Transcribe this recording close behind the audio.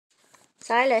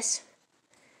Silas,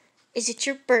 is it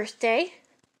your birthday?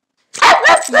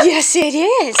 Yes, it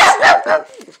is.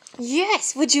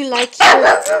 Yes. Would you like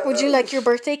your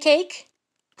birthday cake?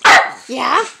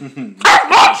 Yeah.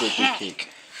 Birthday cake.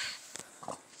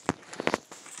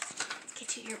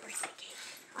 Get you your birthday cake.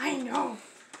 I know.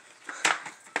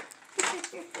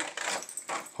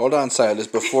 Hold on, Silas.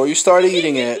 Before you start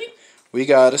eating it, we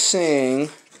gotta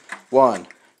sing. 1,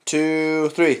 2,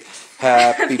 3.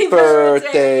 Happy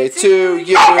birthday to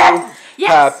you.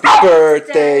 Happy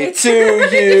birthday to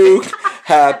you.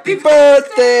 Happy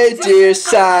birthday, dear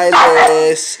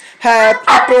Silas.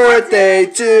 Happy birthday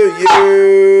to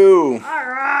you.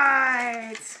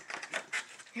 Alright.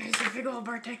 Here's your big old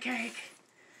birthday cake.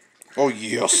 Oh,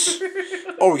 yes.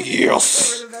 Oh,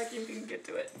 yes. Over the vacuum, you can get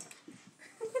to it.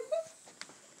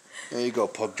 There you go,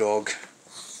 pug dog.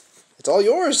 It's all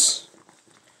yours.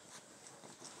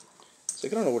 So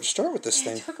I don't know where to start with this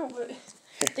thing.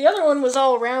 The other one was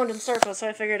all round and circle, so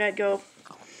I figured I'd go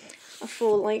a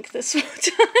full length this time.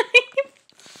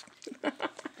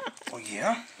 Oh,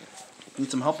 yeah?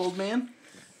 Need some help, old man?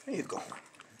 There you go.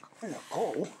 There you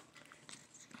go.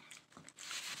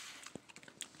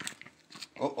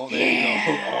 Oh, there you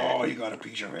go. Oh, you got a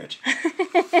piece of it.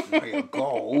 There you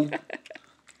go.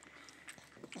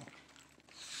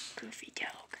 Goofy dog.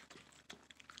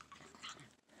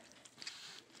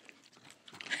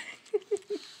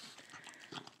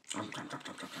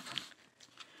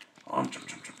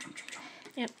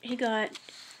 Yep, he got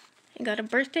a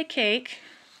birthday cake,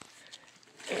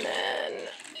 and then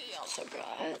he also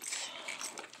got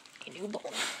a new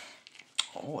bone.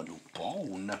 Oh, a new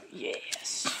bone.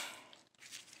 Yes.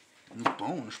 New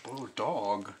bone, spoiled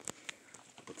dog.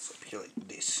 Put this up here like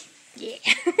this. Yeah.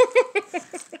 See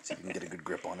if you can get a good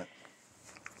grip on it.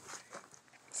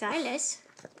 Silas,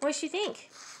 what you think?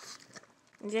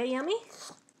 Is that yummy?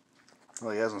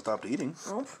 Well, he hasn't stopped eating.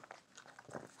 Oh.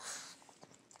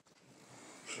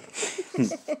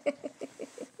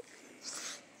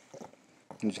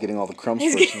 He's getting all the crumbs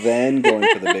first, then going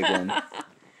for the big one.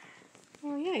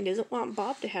 Oh yeah, he doesn't want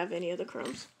Bob to have any of the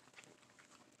crumbs.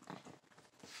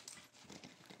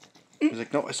 He's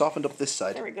like, no, I softened up this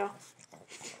side. There we go.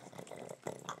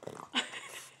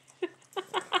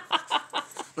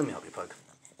 Let me help you, Pug.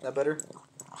 That better?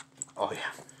 Oh,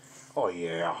 yeah. Oh,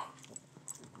 yeah.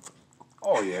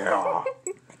 Oh, yeah.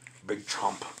 Big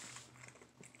chomp.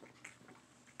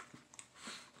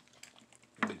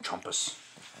 Big chompus.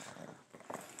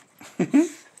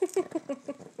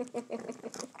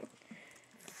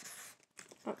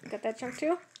 Oh, got that chunk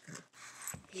too?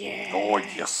 Yeah. Oh,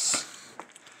 yes.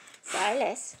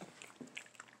 Silas,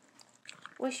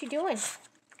 what's you doing?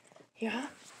 Yeah.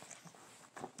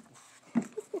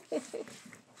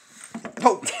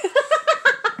 Oh.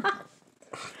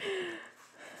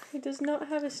 He does not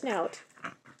have a snout.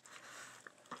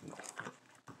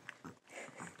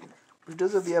 He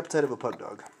does have the appetite of a pug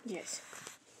dog. Yes.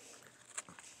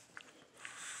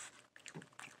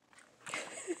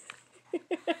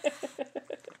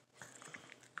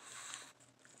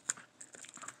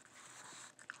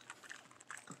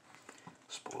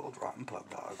 Spoiled, rotten pug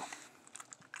dog.